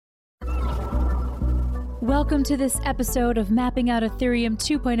Welcome to this episode of Mapping Out Ethereum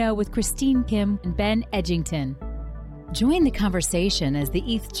 2.0 with Christine Kim and Ben Edgington. Join the conversation as the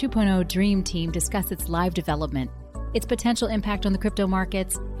ETH 2.0 Dream Team discuss its live development, its potential impact on the crypto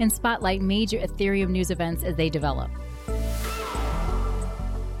markets, and spotlight major Ethereum news events as they develop.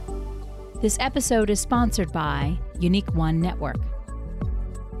 This episode is sponsored by Unique One Network.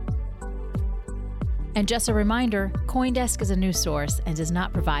 And just a reminder, CoinDesk is a news source and does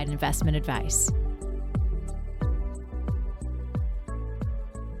not provide investment advice.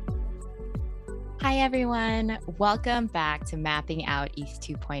 Hi, everyone. Welcome back to Mapping Out ETH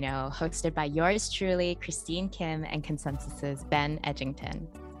 2.0, hosted by yours truly, Christine Kim, and Consensus's Ben Edgington.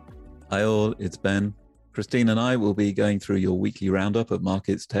 Hi all, it's Ben. Christine and I will be going through your weekly roundup of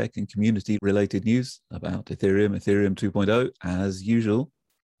markets, tech, and community-related news about Ethereum 2.0, as usual.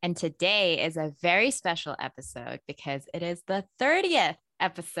 And today is a very special episode because it is the 30th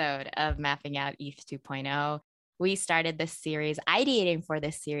episode of Mapping Out ETH 2.0. We started this series, ideating for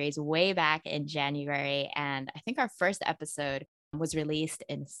this series way back in January. And I think our first episode was released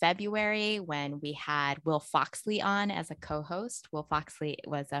in February when we had Will Foxley on as a co-host. Will Foxley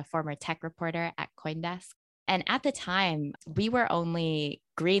was a former tech reporter at CoinDesk. And at the time, we were only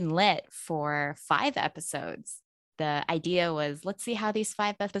greenlit for 5 episodes. The idea was, let's see how these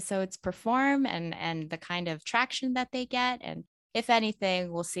 5 episodes perform and the kind of traction that they get. And if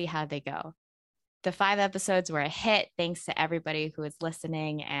anything, we'll see how they go. The 5 episodes were a hit, thanks to everybody who is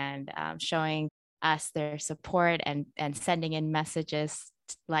listening and showing us their support and sending in messages,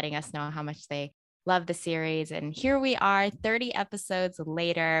 letting us know how much they love the series. And here we are, 30 episodes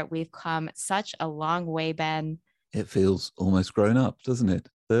later. We've come such a long way, Ben. It feels almost grown up, doesn't it?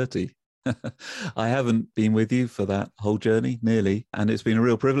 30. I haven't been with you for that whole journey, nearly, and it's been a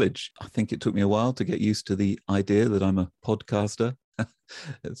real privilege. I think it took me a while to get used to the idea that I'm a podcaster.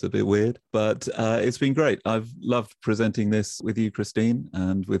 It's a bit weird, but it's been great. I've loved presenting this with you, Christine,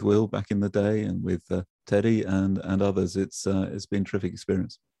 and with Will back in the day, and with Teddy and others. It's been a terrific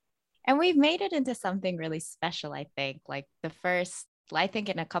experience. And we've made it into something really special, I think. Like I think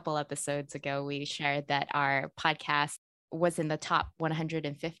in a couple episodes ago, we shared that our podcast was in the top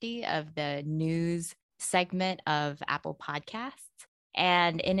 150 of the news segment of Apple Podcasts.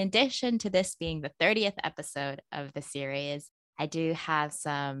 And in addition to this being the 30th episode of the series, I do have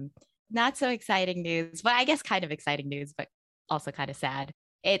some not so exciting news, but I guess kind of exciting news, but also kind of sad.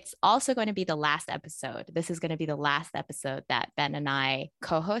 It's also going to be the last episode. This is going to be the last episode that Ben and I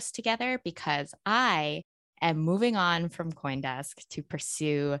co-host together because I am moving on from CoinDesk to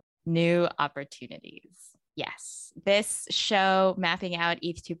pursue new opportunities. Yes, this show, Mapping Out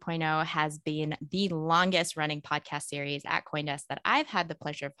ETH 2.0, has been the longest running podcast series at CoinDesk that I've had the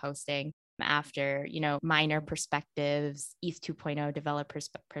pleasure of hosting. After, Miner Perspectives, ETH 2.0 Developers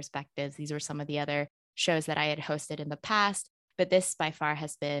Perspectives. These were some of the other shows that I had hosted in the past, but this by far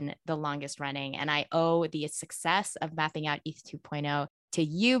has been the longest running. And I owe the success of Mapping Out ETH 2.0 to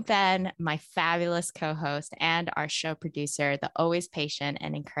you, Ben, my fabulous co-host, and our show producer, the always patient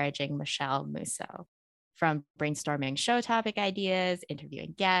and encouraging Michelle Musso. From brainstorming show topic ideas,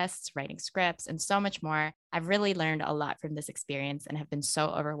 interviewing guests, writing scripts, and so much more, I've really learned a lot from this experience and have been so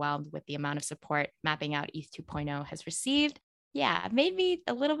overwhelmed with the amount of support Mapping Out ETH 2.0 has received. Yeah, it made me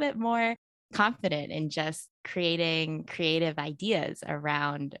a little bit more confident in just creating creative ideas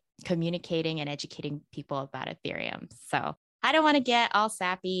around communicating and educating people about Ethereum. So I don't want to get all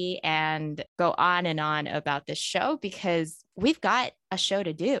sappy and go on and on about this show because we've got a show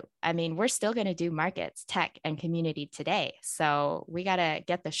to do. I mean, we're still going to do markets, tech, and community today. So we got to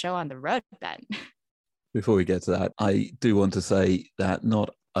get the show on the road, Ben. Before we get to that, I do want to say that not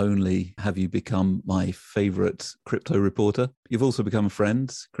only have you become my favorite crypto reporter, you've also become a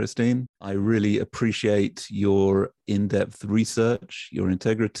friend, Christine. I really appreciate your in-depth research, your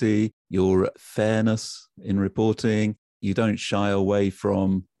integrity, your fairness in reporting. You don't shy away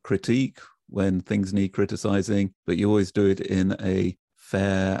from critique when things need criticizing, but you always do it in a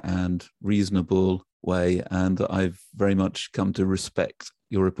fair and reasonable way. And I've very much come to respect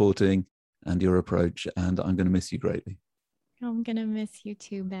your reporting and your approach, and I'm going to miss you greatly. I'm going to miss you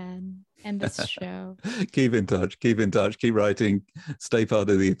too, Ben, and this show. Keep in touch, keep writing, stay part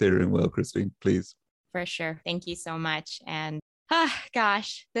of the Ethereum world, Christine, please. For sure. Thank you so much. And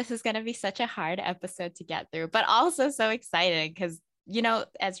gosh, this is going to be such a hard episode to get through, but also so exciting because,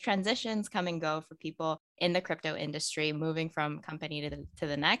 as transitions come and go for people in the crypto industry, moving from company to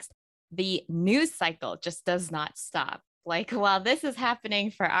the next, the news cycle just does not stop. Like while this is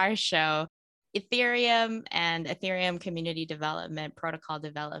happening for our show, Ethereum and Ethereum community development, protocol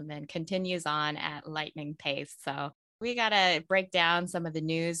development continues on at lightning pace. So We got to break down some of the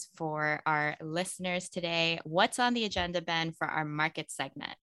news for our listeners today. What's on the agenda, Ben, for our market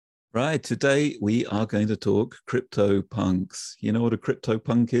segment? Right. Today, we are going to talk CryptoPunks. You know what a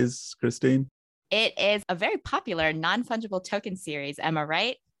CryptoPunk is, Christine? It is a very popular non-fungible token series. Am I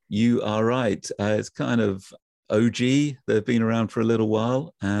right? You are right. It's kind of OG. They've been around for a little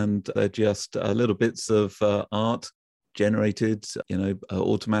while, and they're just little bits of art generated,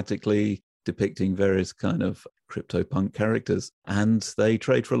 automatically depicting various kind of CryptoPunk characters. And they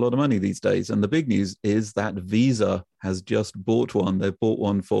trade for a lot of money these days. And the big news is that Visa has just bought one. They've bought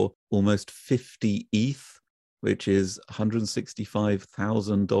one for almost 50 ETH, which is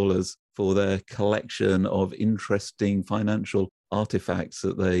 $165,000 for their collection of interesting financial artifacts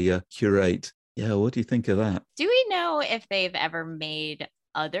that they curate. Yeah, what do you think of that? Do we know if they've ever made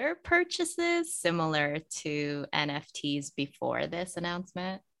other purchases similar to NFTs before this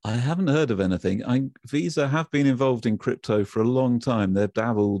announcement? I haven't heard of anything. Visa have been involved in crypto for a long time. They've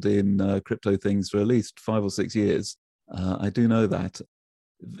dabbled in crypto things for at least 5 or 6 years. I do know that.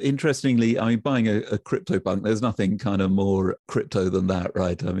 Interestingly, buying a CryptoPunk, there's nothing kind of more crypto than that,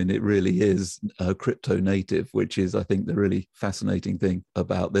 right? I mean, it really is a crypto native, which is, I think, the really fascinating thing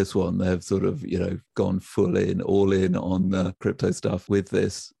about this one. They've sort of, gone all in on the crypto stuff with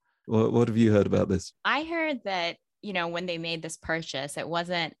this. What have you heard about this? I heard that, when they made this purchase, it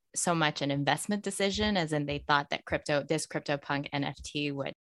wasn't so much an investment decision as in they thought that this CryptoPunk NFT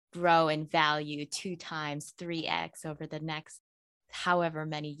would grow in value 2 times, 3x over the next however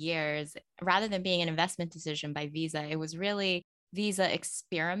many years. Rather than being an investment decision by Visa, it was really Visa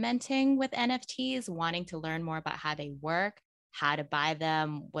experimenting with NFTs, wanting to learn more about how they work, how to buy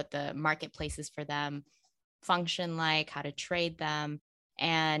them, what the marketplaces for them function like, how to trade them.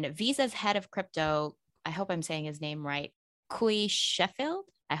 And Visa's head of crypto, I hope I'm saying his name right, Kui Sheffield.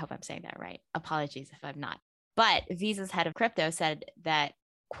 I hope I'm saying that right. Apologies if I'm not. But Visa's head of crypto said that,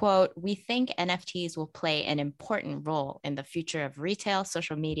 quote, "We think NFTs will play an important role in the future of retail,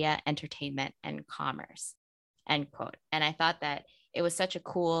 social media, entertainment, and commerce," end quote. And I thought that it was such a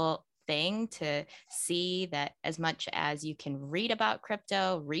cool thing to see that as much as you can read about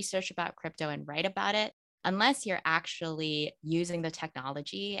crypto, research about crypto, and write about it, unless you're actually using the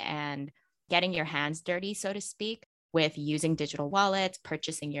technology and getting your hands dirty, so to speak, with using digital wallets,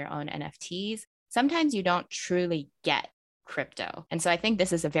 purchasing your own NFTs, sometimes you don't truly get crypto. And so I think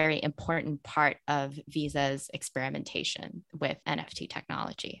this is a very important part of Visa's experimentation with NFT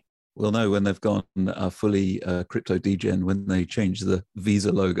technology. We'll know when they've gone fully crypto degen, when they change the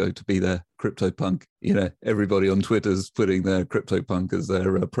Visa logo to be their CryptoPunk. Everybody on Twitter's putting their CryptoPunk as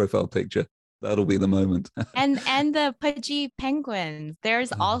their profile picture. That'll be the moment. and the Pudgy Penguins.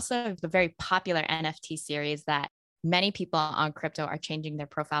 There's also the very popular NFT series that many people on crypto are changing their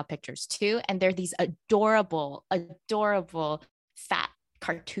profile pictures too. And they're these adorable, fat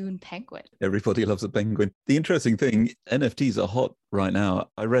cartoon penguin. Everybody loves a penguin. The interesting thing, NFTs are hot right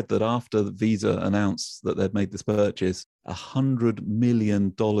now. I read that after Visa announced that they'd made this purchase, $100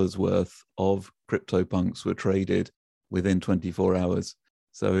 million worth of CryptoPunks were traded within 24 hours.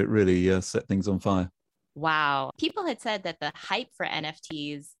 So it really set things on fire. Wow. People had said that the hype for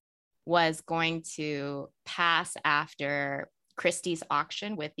NFTs was going to pass after Christie's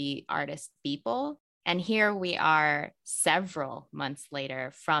auction with the artist Beeple. And here we are several months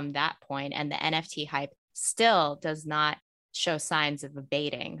later from that point, and the NFT hype still does not show signs of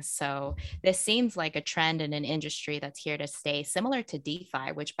abating. So this seems like a trend in an industry that's here to stay, similar to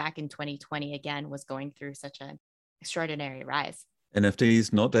DeFi, which back in 2020, again, was going through such an extraordinary rise.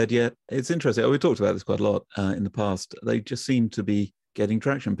 NFTs not dead yet. It's interesting. We talked about this quite a lot in the past. They just seem to be getting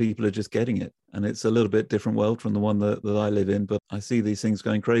traction. People are just getting it. And it's a little bit different world from the one that I live in, but I see these things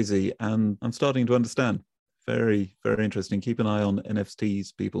going crazy and I'm starting to understand. Very, very interesting. Keep an eye on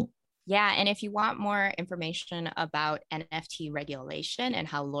NFTs, people. Yeah. And if you want more information about NFT regulation and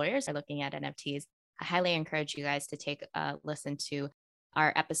how lawyers are looking at NFTs, I highly encourage you guys to take a listen to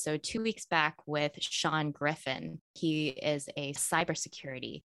our episode 2 weeks back with Sean Griffin. He is a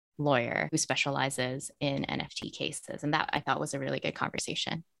cybersecurity lawyer who specializes in NFT cases. And that I thought was a really good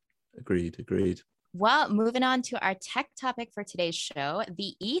conversation. Agreed. Well, moving on to our tech topic for today's show,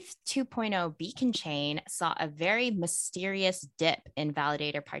 the ETH 2.0 beacon chain saw a very mysterious dip in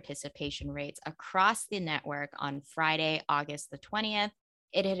validator participation rates across the network on Friday, August the 20th.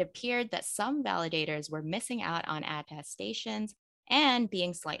 It had appeared that some validators were missing out on attestations and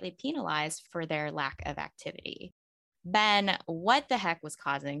being slightly penalized for their lack of activity. Ben, what the heck was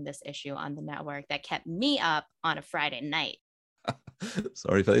causing this issue on the network that kept me up on a Friday night?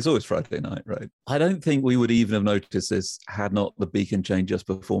 Sorry, it's always Friday night, right? I don't think we would even have noticed this had not the beacon chain just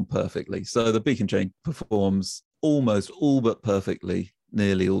performed perfectly. So the beacon chain performs almost all but perfectly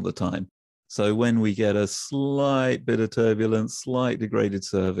nearly all the time. So when we get a slight bit of turbulence, slight degraded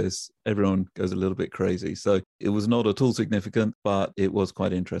service, everyone goes a little bit crazy. So it was not at all significant, but it was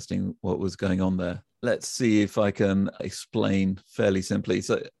quite interesting what was going on there. Let's see if I can explain fairly simply.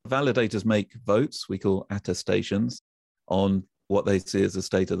 So validators make votes, we call attestations, on what they see as the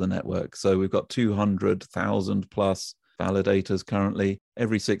state of the network. So we've got 200,000 plus validators currently.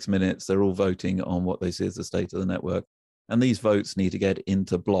 Every 6 minutes, they're all voting on what they see as the state of the network. And these votes need to get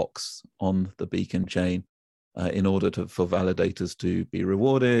into blocks on the Beacon chain in order for validators to be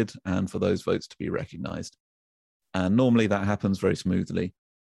rewarded and for those votes to be recognized. And normally that happens very smoothly.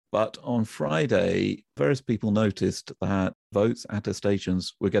 But on Friday, various people noticed that votes,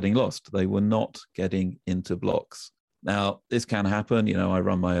 attestations were getting lost. They were not getting into blocks. Now, this can happen. You know, I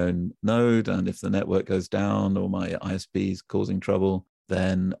run my own node, and if the network goes down or my ISP is causing trouble,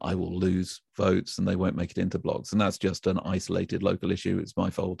 then I will lose votes and they won't make it into blocks. And that's just an isolated local issue. It's my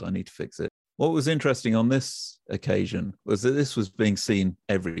fault. I need to fix it. What was interesting on this occasion was that this was being seen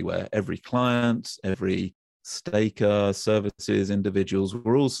everywhere. Every client, every staker, services, individuals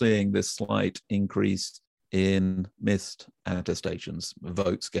were all seeing this slight increase in missed attestations,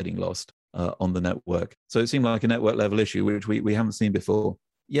 votes getting lost on the network. So it seemed like a network level issue, which we haven't seen before.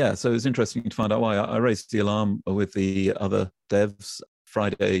 Yeah, so it was interesting to find out why. I raised the alarm with the other devs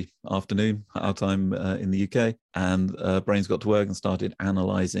Friday afternoon, our time in the UK, and brains got to work and started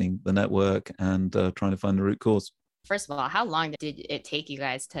analyzing the network and trying to find the root cause. First of all, how long did it take you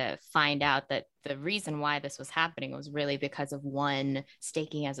guys to find out that the reason why this was happening was really because of one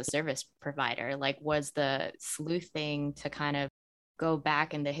staking as a service provider? Like, was the sleuthing to kind of go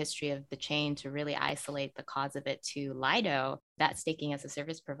back in the history of the chain to really isolate the cause of it to Lido, that staking as a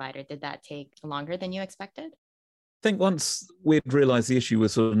service provider, did that take longer than you expected? I think once we'd realized the issue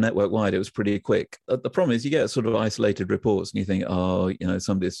was sort of network wide, it was pretty quick. The problem is you get sort of isolated reports and you think, oh, you know,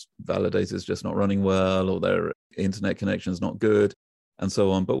 somebody's validator is just not running well or their internet connection is not good and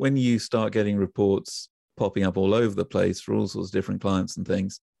so on. But when you start getting reports popping up all over the place for all sorts of different clients and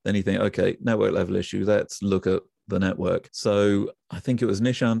things, then you think, okay, network level issue, let's look at the network. So I think it was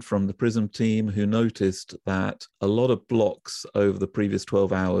Nishant from the Prism team who noticed that a lot of blocks over the previous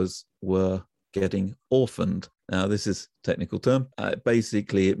 12 hours were getting orphaned. Now, this is a technical term.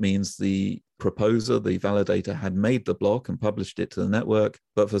 Basically, it means the proposer, the validator, had made the block and published it to the network,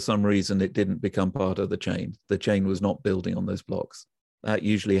 but for some reason, it didn't become part of the chain. The chain was not building on those blocks. That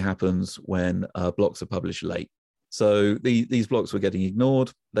usually happens when blocks are published late. So these blocks were getting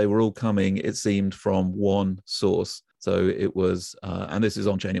ignored. They were all coming, it seemed, from one source. So it was, and this is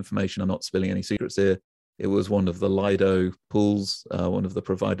on-chain information, I'm not spilling any secrets here. It was one of the Lido pools, one of the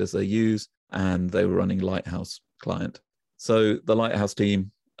providers they use, and they were running Lighthouse client. So the Lighthouse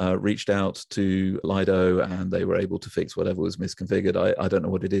team reached out to Lido and they were able to fix whatever was misconfigured. I don't know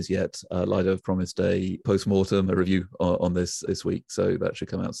what it is yet. Lido have promised a post-mortem, a review on this week, so that should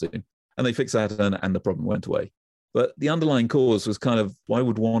come out soon. And they fixed that and the problem went away. But the underlying cause was kind of, why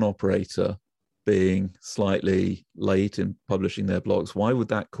would one operator being slightly late in publishing their blocks, why would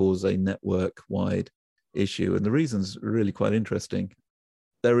that cause a network-wide issue? And the reason's really quite interesting.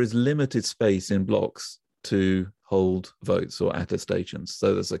 There is limited space in blocks to hold votes or attestations.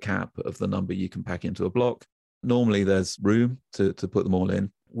 So there's a cap of the number you can pack into a block. Normally there's room to put them all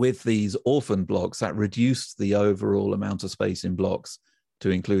in. With these orphan blocks, that reduced the overall amount of space in blocks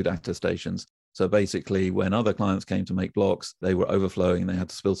to include attestations. So basically, when other clients came to make blocks, they were overflowing. They had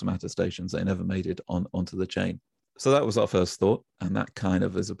to spill some attestations. They never made it onto the chain. So that was our first thought, and that kind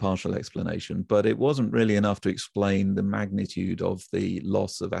of is a partial explanation. But it wasn't really enough to explain the magnitude of the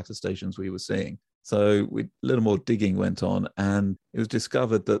loss of attestations we were seeing. So a little more digging went on, and it was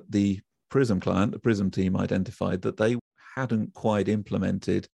discovered that the Prism client, the Prism team, identified that they hadn't quite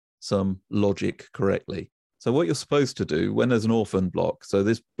implemented some logic correctly. So what you're supposed to do when there's an orphan block, so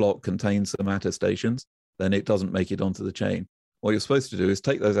this block contains some attestations, then it doesn't make it onto the chain. What you're supposed to do is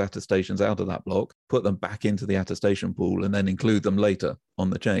take those attestations out of that block, put them back into the attestation pool, and then include them later on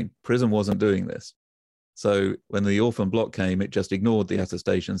the chain. Prism wasn't doing this. So when the orphan block came, it just ignored the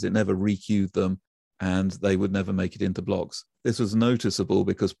attestations. It never requeued them, and they would never make it into blocks. This was noticeable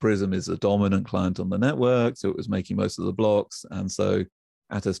because Prism is a dominant client on the network, so it was making most of the blocks, and so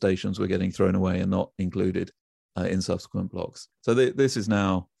attestations were getting thrown away and not included in subsequent blocks. So this is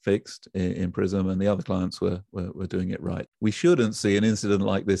now fixed in Prism, and the other clients were doing it right. We shouldn't see an incident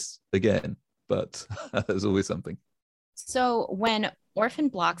like this again, but there's always something. So when orphan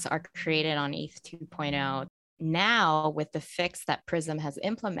blocks are created on ETH 2.0, now with the fix that Prism has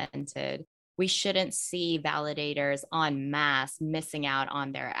implemented, we shouldn't see validators en masse missing out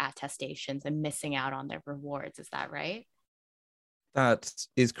on their attestations and missing out on their rewards. Is that right? That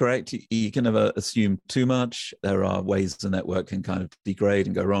is correct. You can never assume too much. There are ways the network can kind of degrade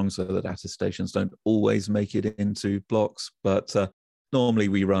and go wrong so that attestations don't always make it into blocks. But normally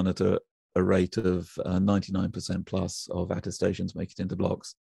we run at a rate of 99% plus of attestations make it into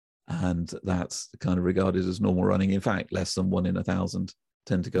blocks. And that's kind of regarded as normal running. In fact, less than 1 in 1,000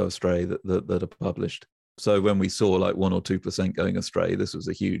 tend to go astray that are published. So when we saw like 1 or 2% going astray, this was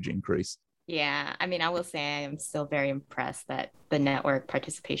a huge increase. Yeah, I mean, I will say I am still very impressed that the network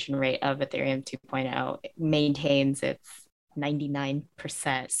participation rate of Ethereum 2.0 maintains its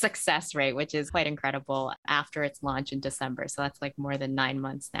 99% success rate, which is quite incredible after its launch in December. So that's like more than 9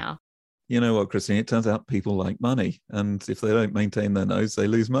 months now. You know what, Christine? It turns out people like money. And if they don't maintain their nodes, they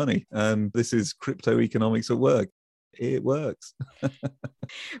lose money. And this is crypto economics at work. It works.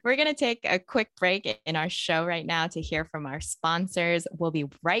 We're going to take a quick break in our show right now to hear from our sponsors. We'll be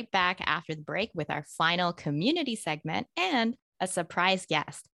right back after the break with our final community segment and a surprise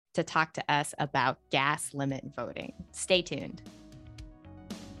guest to talk to us about gas limit voting. Stay tuned.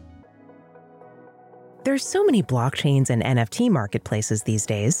 There's so many blockchains and NFT marketplaces these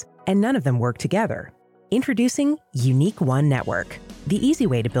days, and none of them work together. Introducing Unique One Network, the easy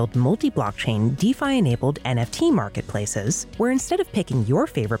way to build multi-blockchain, DeFi-enabled NFT marketplaces, where instead of picking your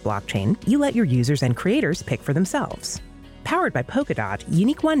favorite blockchain, you let your users and creators pick for themselves. Powered by Polkadot,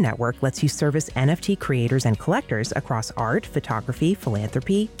 Unique One Network lets you service NFT creators and collectors across art, photography,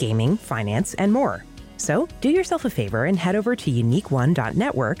 philanthropy, gaming, finance, and more. So do yourself a favor and head over to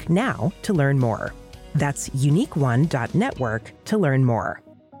uniqueone.network now to learn more. That's uniqueone.network to learn more.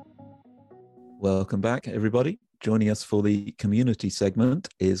 Welcome back, everybody. Joining us for the community segment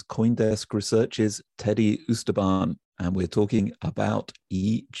is CoinDesk Research's Teddy Oosterban, and we're talking about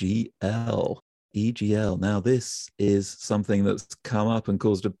EGL. EGL. Now, this is something that's come up and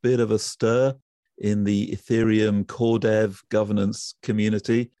caused a bit of a stir in the Ethereum core dev governance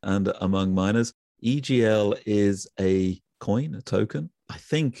community and among miners. EGL is a coin, a token. I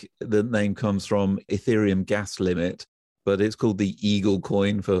think the name comes from Ethereum gas limit, but it's called the Eagle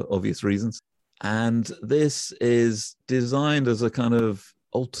coin for obvious reasons. And this is designed as a kind of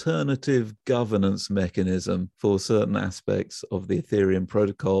alternative governance mechanism for certain aspects of the Ethereum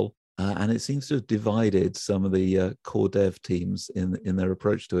protocol. And it seems to have divided some of the core dev teams in their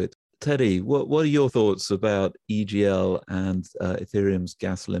approach to it. Teddy, what are your thoughts about EGL and Ethereum's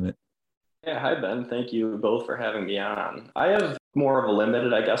gas limit? Yeah, hi, Ben. Thank you both for having me on. I have more of a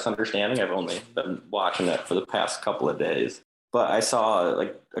limited, I guess, understanding. I've only been watching it for the past couple of days. But I saw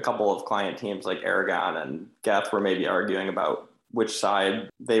like a couple of client teams like Aragon and Geth were maybe arguing about which side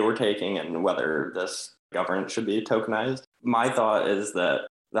they were taking and whether this governance should be tokenized. My thought is that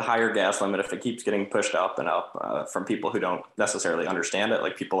the higher gas limit, if it keeps getting pushed up and up from people who don't necessarily understand it,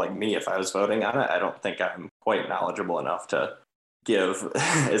 like people like me, if I was voting on it, I don't think I'm quite knowledgeable enough to give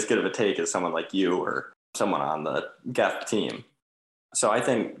as good of a take as someone like you or someone on the Geth team. So I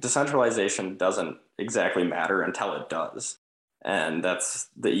think decentralization doesn't exactly matter until it does. And that's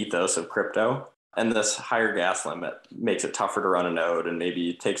the ethos of crypto. And this higher gas limit makes it tougher to run a node and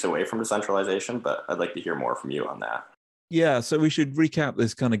maybe takes away from decentralization. But I'd like to hear more from you on that. Yeah, so we should recap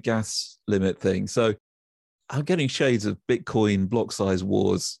this kind of gas limit thing. So I'm getting shades of Bitcoin block size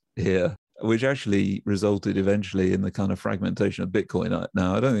wars here, which actually resulted eventually in the kind of fragmentation of Bitcoin.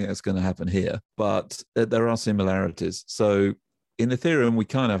 Now, I don't think that's going to happen here, but there are similarities. So in Ethereum, we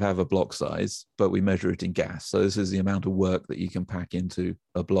kind of have a block size, but we measure it in gas. So this is the amount of work that you can pack into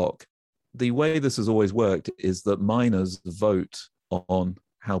a block. The way this has always worked is that miners vote on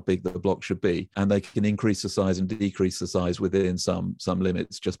how big the block should be, and they can increase the size and decrease the size within some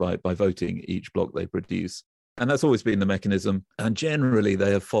limits just by voting each block they produce. And that's always been the mechanism. And generally,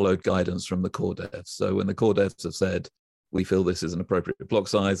 they have followed guidance from the core devs. So when the core devs have said, we feel this is an appropriate block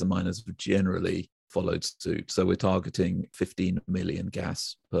size, the miners have generally followed suit. So we're targeting 15 million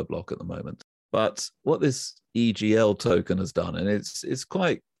gas per block at the moment. But what this EGL token has done, and it's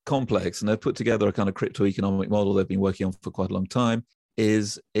quite complex, and they've put together a kind of crypto economic model they've been working on for quite a long time,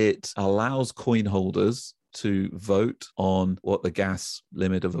 is it allows coin holders to vote on what the gas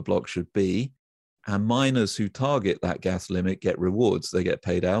limit of a block should be. And miners who target that gas limit get rewards. They get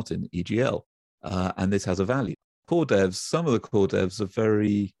paid out in EGL. And this has a value. Core devs, some of the core devs are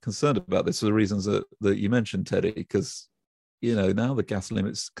very concerned about this for the reasons that you mentioned, Teddy, because, you know, now the gas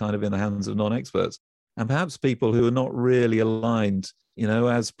limit's kind of in the hands of non-experts. And perhaps people who are not really aligned, you know,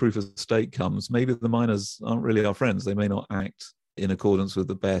 as proof of stake comes, maybe the miners aren't really our friends. They may not act in accordance with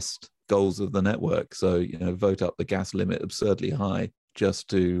the best goals of the network. So, you know, vote up the gas limit absurdly high just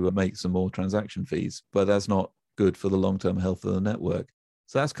to make some more transaction fees, but that's not good for the long-term health of the network.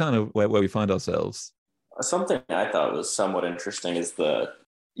 So that's kind of where we find ourselves. Something I thought was somewhat interesting is the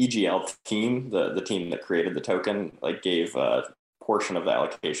EGL team, the team that created the token, like gave a portion of the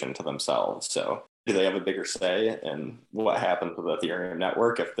allocation to themselves. So do they have a bigger say in what happens with the Ethereum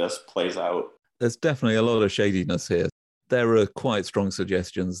network if this plays out? There's definitely a lot of shadiness here. There are quite strong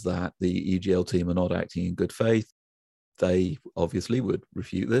suggestions that the EGL team are not acting in good faith. They obviously would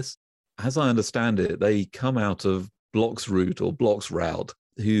refute this. As I understand it, they come out of Bloxroot or Bloxroute,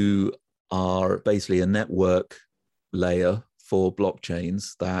 who are basically a network layer for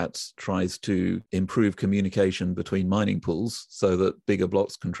blockchains that tries to improve communication between mining pools so that bigger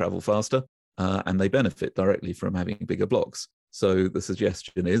blocks can travel faster, and they benefit directly from having bigger blocks. So the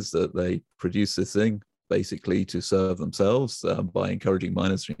suggestion is that they produce this thing basically to serve themselves by encouraging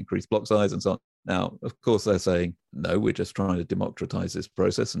miners to increase block size and so on. Now, of course, they're saying, no, we're just trying to democratize this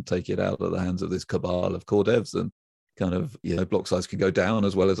process and take it out of the hands of this cabal of core devs, and kind of, block size can go down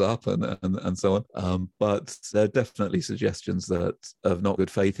as well as up and so on. But there are definitely suggestions that of not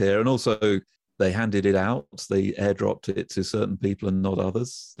good faith here. And also, they handed it out. They airdropped it to certain people and not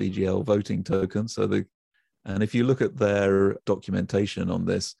others, the EGL voting token. And if you look at their documentation on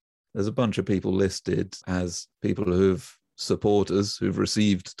this, there's a bunch of people listed as people supporters who've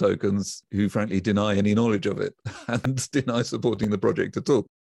received tokens who frankly deny any knowledge of it and deny supporting the project at all.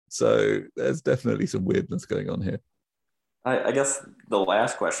 So there's definitely some weirdness going on here. I guess the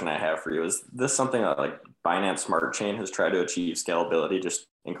last question I have for you is this something that like Binance Smart Chain has tried to achieve scalability, just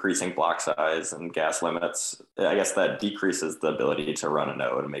increasing block size and gas limits? I guess that decreases the ability to run a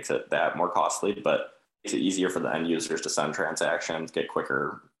node and makes it that more costly, but makes it easier for the end users to send transactions, get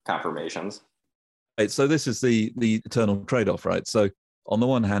quicker confirmations. Right, so this is the eternal trade-off, right? So on the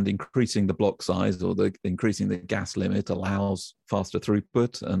one hand, increasing the block size or increasing the gas limit allows faster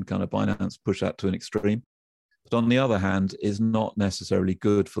throughput, and kind of Binance push that to an extreme. But on the other hand, is not necessarily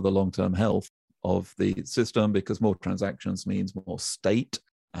good for the long-term health of the system, because more transactions means more state,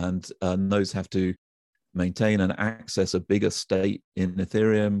 and nodes have to maintain and access a bigger state in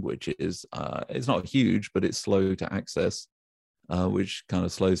Ethereum, which is it's not huge, but it's slow to access, which kind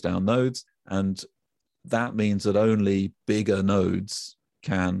of slows down nodes. And that means that only bigger nodes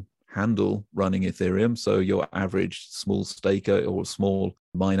can handle running Ethereum. So your average small staker or small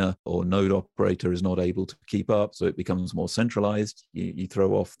miner or node operator is not able to keep up. So it becomes more centralized. You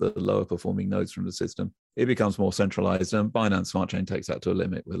throw off the lower performing nodes from the system. It becomes more centralized. And Binance Smart Chain takes that to a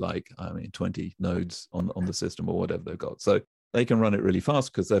limit with 20 nodes on the system or whatever they've got. So they can run it really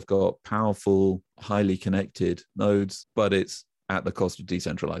fast because they've got powerful, highly connected nodes, but it's at the cost of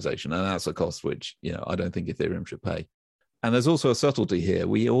decentralization. And that's a cost which, I don't think Ethereum should pay. And there's also a subtlety here.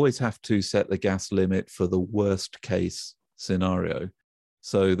 We always have to set the gas limit for the worst case scenario,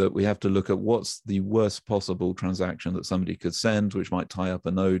 so that we have to look at what's the worst possible transaction that somebody could send, which might tie up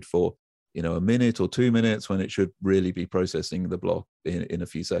a node for, a minute or 2 minutes when it should really be processing the block in a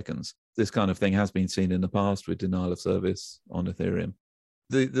few seconds. This kind of thing has been seen in the past with denial of service on Ethereum.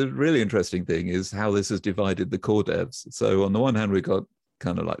 The really interesting thing is how this has divided the core devs. So on the one hand, we've got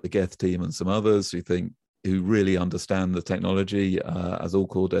kind of like the Geth team and some others who really understand the technology, as all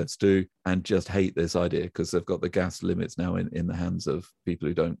core devs do, and just hate this idea because they've got the gas limits now in the hands of people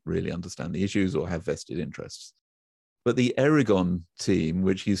who don't really understand the issues or have vested interests. But the Eragon team,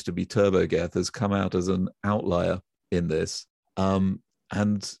 which used to be TurboGeth, has come out as an outlier in this. And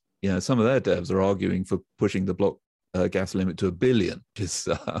some of their devs are arguing for pushing the block gas limit to 1 billion, which is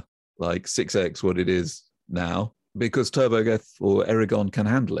like 6x what it is now, because TurboGeth or Eragon can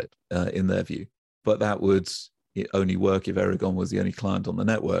handle it in their view. But that would only work if Eragon was the only client on the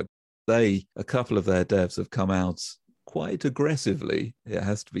network. A couple of their devs have come out quite aggressively, it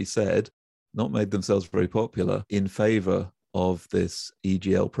has to be said, not made themselves very popular, in favor of this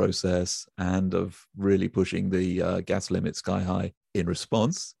EGL process and of really pushing the gas limit sky high. In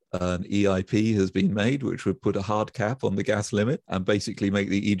response, an EIP has been made, which would put a hard cap on the gas limit and basically make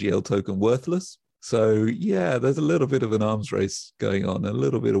the EGL token worthless. So yeah, there's a little bit of an arms race going on, a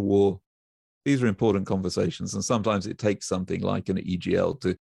little bit of war. These are important conversations, and sometimes it takes something like an EGL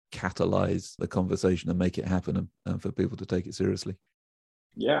to catalyze the conversation and make it happen, and for people to take it seriously.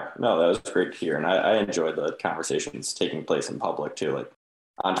 Yeah, no, that was great to hear. And I enjoyed the conversations taking place in public too, like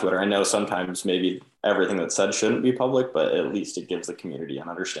on Twitter. I know sometimes maybe everything that's said shouldn't be public, but at least it gives the community an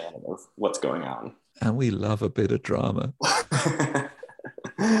understanding of what's going on. And we love a bit of drama.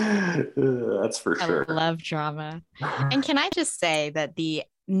 That's for sure. I love drama. And can I just say that the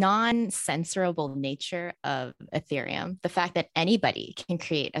non-censorable nature of Ethereum, the fact that anybody can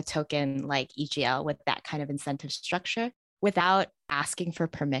create a token like EGL with that kind of incentive structure, without asking for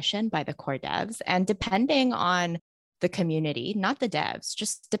permission by the core devs. And depending on the community, not the devs,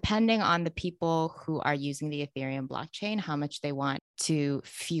 just depending on the people who are using the Ethereum blockchain, how much they want to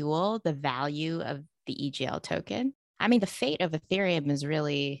fuel the value of the EGL token. I mean, the fate of Ethereum is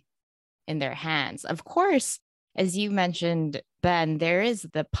really in their hands. Of course, as you mentioned, Ben, there is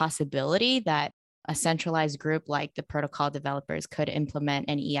the possibility that a centralized group like the protocol developers could implement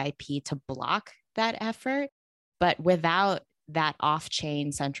an EIP to block that effort. But without that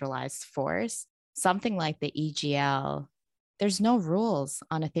off-chain centralized force, something like the EGL, there's no rules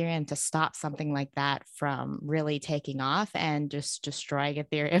on Ethereum to stop something like that from really taking off and just destroying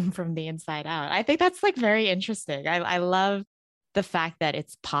Ethereum from the inside out. I think that's like very interesting. I love the fact that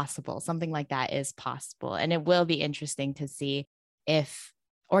it's possible. Something like that is possible. And it will be interesting to see if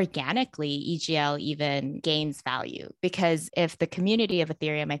organically EGL even gains value. Because if the community of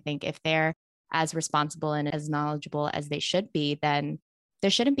Ethereum, I think if they're as responsible and as knowledgeable as they should be, then there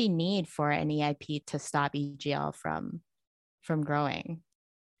shouldn't be need for an EIP to stop EGL from growing.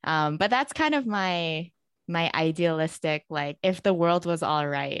 But that's kind of my idealistic, like if the world was all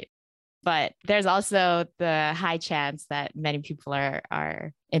right. But there's also the high chance that many people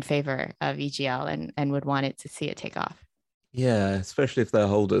are in favor of EGL and would want it to see it take off. Yeah, especially if they're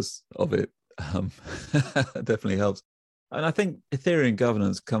holders of it. Definitely helps. And I think Ethereum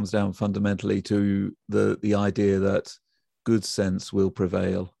governance comes down fundamentally to the idea that good sense will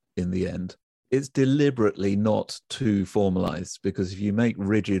prevail in the end. It's deliberately not too formalized, because if you make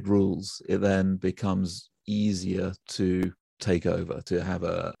rigid rules, it then becomes easier to take over, to have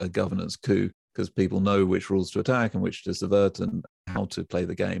a governance coup, because people know which rules to attack and which to subvert and how to play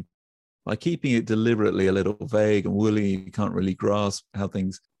the game. By keeping it deliberately a little vague and woolly, you can't really grasp how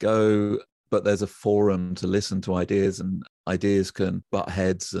things go, but there's a forum to listen to ideas, and ideas can butt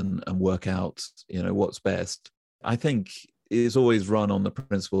heads and work out, what's best. I think it's always run on the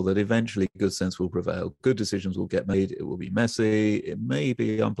principle that eventually good sense will prevail. Good decisions will get made. It will be messy. It may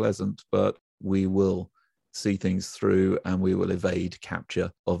be unpleasant, but we will see things through and we will evade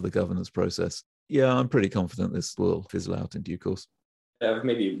capture of the governance process. Yeah, I'm pretty confident this will fizzle out in due course. I have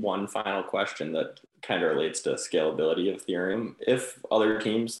maybe one final question that kind of relates to scalability of Ethereum. If other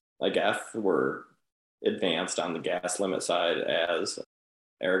teams like F were advanced on the gas limit side as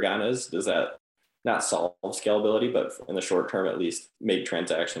Aragon is, does that not solve scalability, but in the short term at least make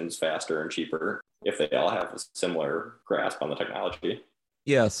transactions faster and cheaper if they all have a similar grasp on the technology?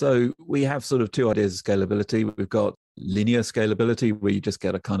 Yeah, so we have sort of two ideas of scalability. We've got linear scalability, where you just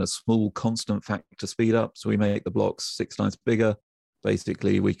get a kind of small constant factor speed up. So we make the blocks 6 times bigger.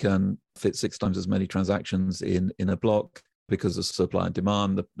 Basically, we can fit 6 times as many transactions in a block. Because of supply and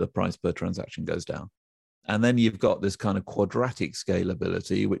demand, the price per transaction goes down. And then you've got this kind of quadratic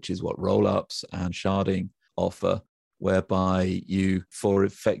scalability, which is what rollups and sharding offer, whereby you, for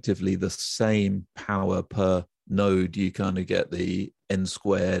effectively the same power per node, you kind of get the n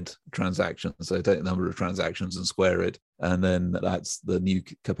squared transactions. So take the number of transactions and square it, and then that's the new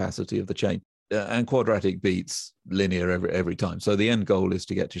capacity of the chain. And quadratic beats linear every time. So the end goal is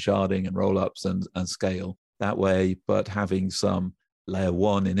to get to sharding and rollups and scale that way, but having some layer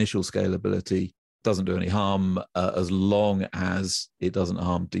 1 initial scalability doesn't do any harm as long as it doesn't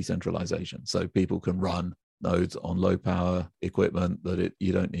harm decentralization. So people can run nodes on low power equipment that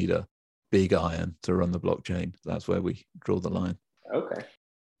you don't need a big iron to run the blockchain. That's where we draw the line. Okay.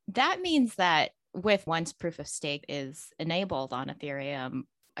 That means that once proof of stake is enabled on Ethereum,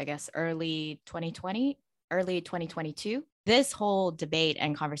 I guess early 2022, this whole debate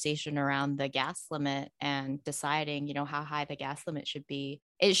and conversation around the gas limit and deciding, how high the gas limit should be,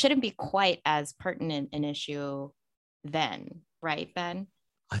 it shouldn't be quite as pertinent an issue then, right, Ben?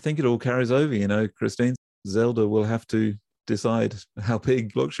 I think it all carries over, Christine. Zelda will have to decide how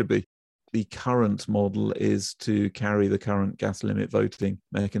big blocks should be. The current model is to carry the current gas limit voting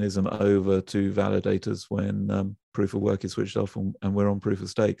mechanism over to validators when proof of work is switched off and we're on proof of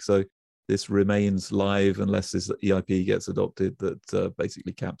stake. So this remains live unless this EIP gets adopted that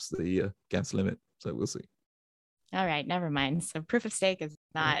basically caps the gas limit. So we'll see. All right, never mind. So proof of stake is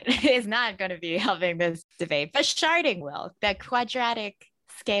not going to be helping this debate, but sharding will. The quadratic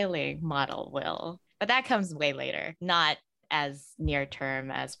scaling model will. But that comes way later, not as near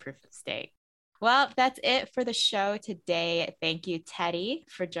term as proof of stake. Well, that's it for the show today. Thank you, Teddy,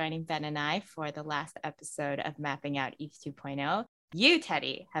 for joining Ben and I for the last episode of Mapping Out ETH 2.0. You,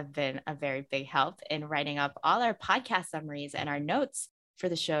 Teddy, have been a very big help in writing up all our podcast summaries and our notes for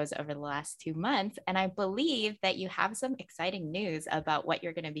the shows over the last 2 months. And I believe that you have some exciting news about what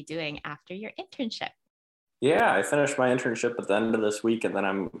you're going to be doing after your internship. Yeah, I finished my internship at the end of this week, and then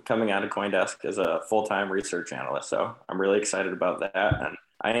I'm coming out of CoinDesk as a full-time research analyst. So I'm really excited about that. And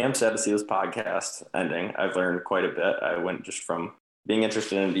I am sad to see this podcast ending. I've learned quite a bit. I went just from being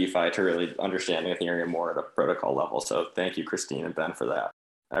interested in DeFi to really understanding Ethereum more at a protocol level. So thank you, Christine and Ben, for that.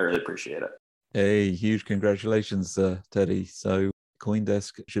 I really appreciate it. Hey, huge congratulations, Teddy. So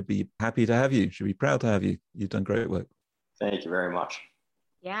CoinDesk should be happy to have you, should be proud to have you. You've done great work. Thank you very much.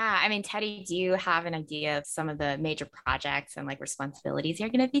 Yeah, I mean, Teddy, do you have an idea of some of the major projects and like responsibilities you're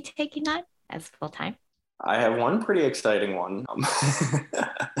going to be taking on as full-time? I have one pretty exciting one.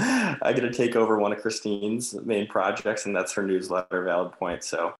 I get to take over one of Christine's main projects, and that's her newsletter, Valid Point.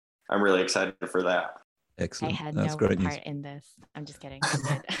 So I'm really excited for that. Excellent. I had That's no great part news. in this. I'm just kidding.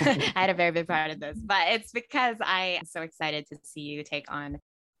 I had a very big part in this, but it's because I am so excited to see you take on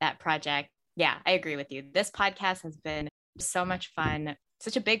that project. Yeah, I agree with you. This podcast has been so much fun,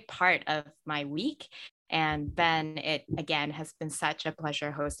 such a big part of my week. And Ben, it again has been such a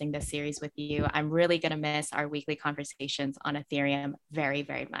pleasure hosting this series with you. I'm really going to miss our weekly conversations on Ethereum very,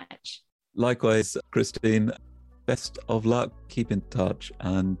 very much. Likewise, Christine, best of luck. Keep in touch,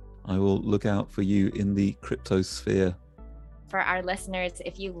 and I will look out for you in the crypto sphere. For our listeners,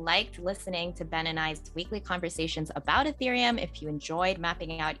 if you liked listening to Ben and I's weekly conversations about Ethereum, if you enjoyed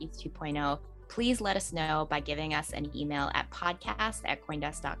mapping out ETH 2.0, please let us know by giving us an email at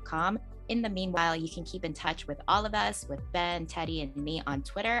podcast@coindesk.com. In the meanwhile, you can keep in touch with all of us, with Ben, Teddy, and me on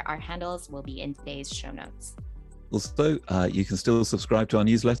Twitter. Our handles will be in today's show notes. Also, you can still subscribe to our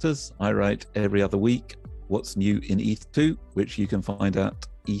newsletters. I write every other week what's new in ETH2, which you can find at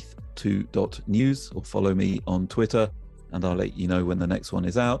eth2.news, or follow me on Twitter, and I'll let you know when the next one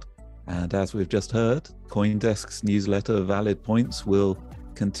is out. And as we've just heard, CoinDesk's newsletter Valid Points will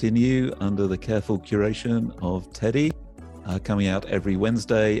continue under the careful curation of Teddy, coming out every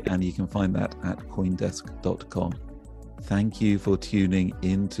Wednesday, and you can find that at coindesk.com. Thank you for tuning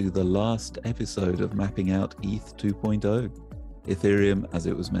into the last episode of Mapping Out ETH 2.0, Ethereum as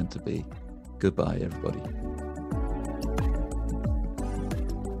it was meant to be. Goodbye, everybody.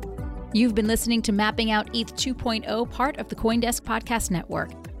 You've been listening to Mapping Out ETH 2.0, part of the CoinDesk Podcast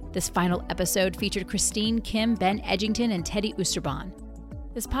Network. This final episode featured Christine Kim, Ben Edgington, and Teddy Oosterbaan.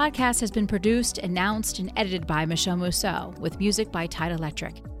 This podcast has been produced, announced, and edited by Michelle Mousseau, with music by Tide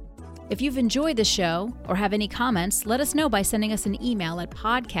Electric. If you've enjoyed the show or have any comments, let us know by sending us an email at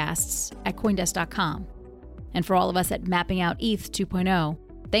podcasts@coindesk.com. And for all of us at Mapping Out ETH 2.0,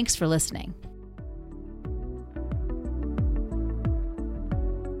 thanks for listening.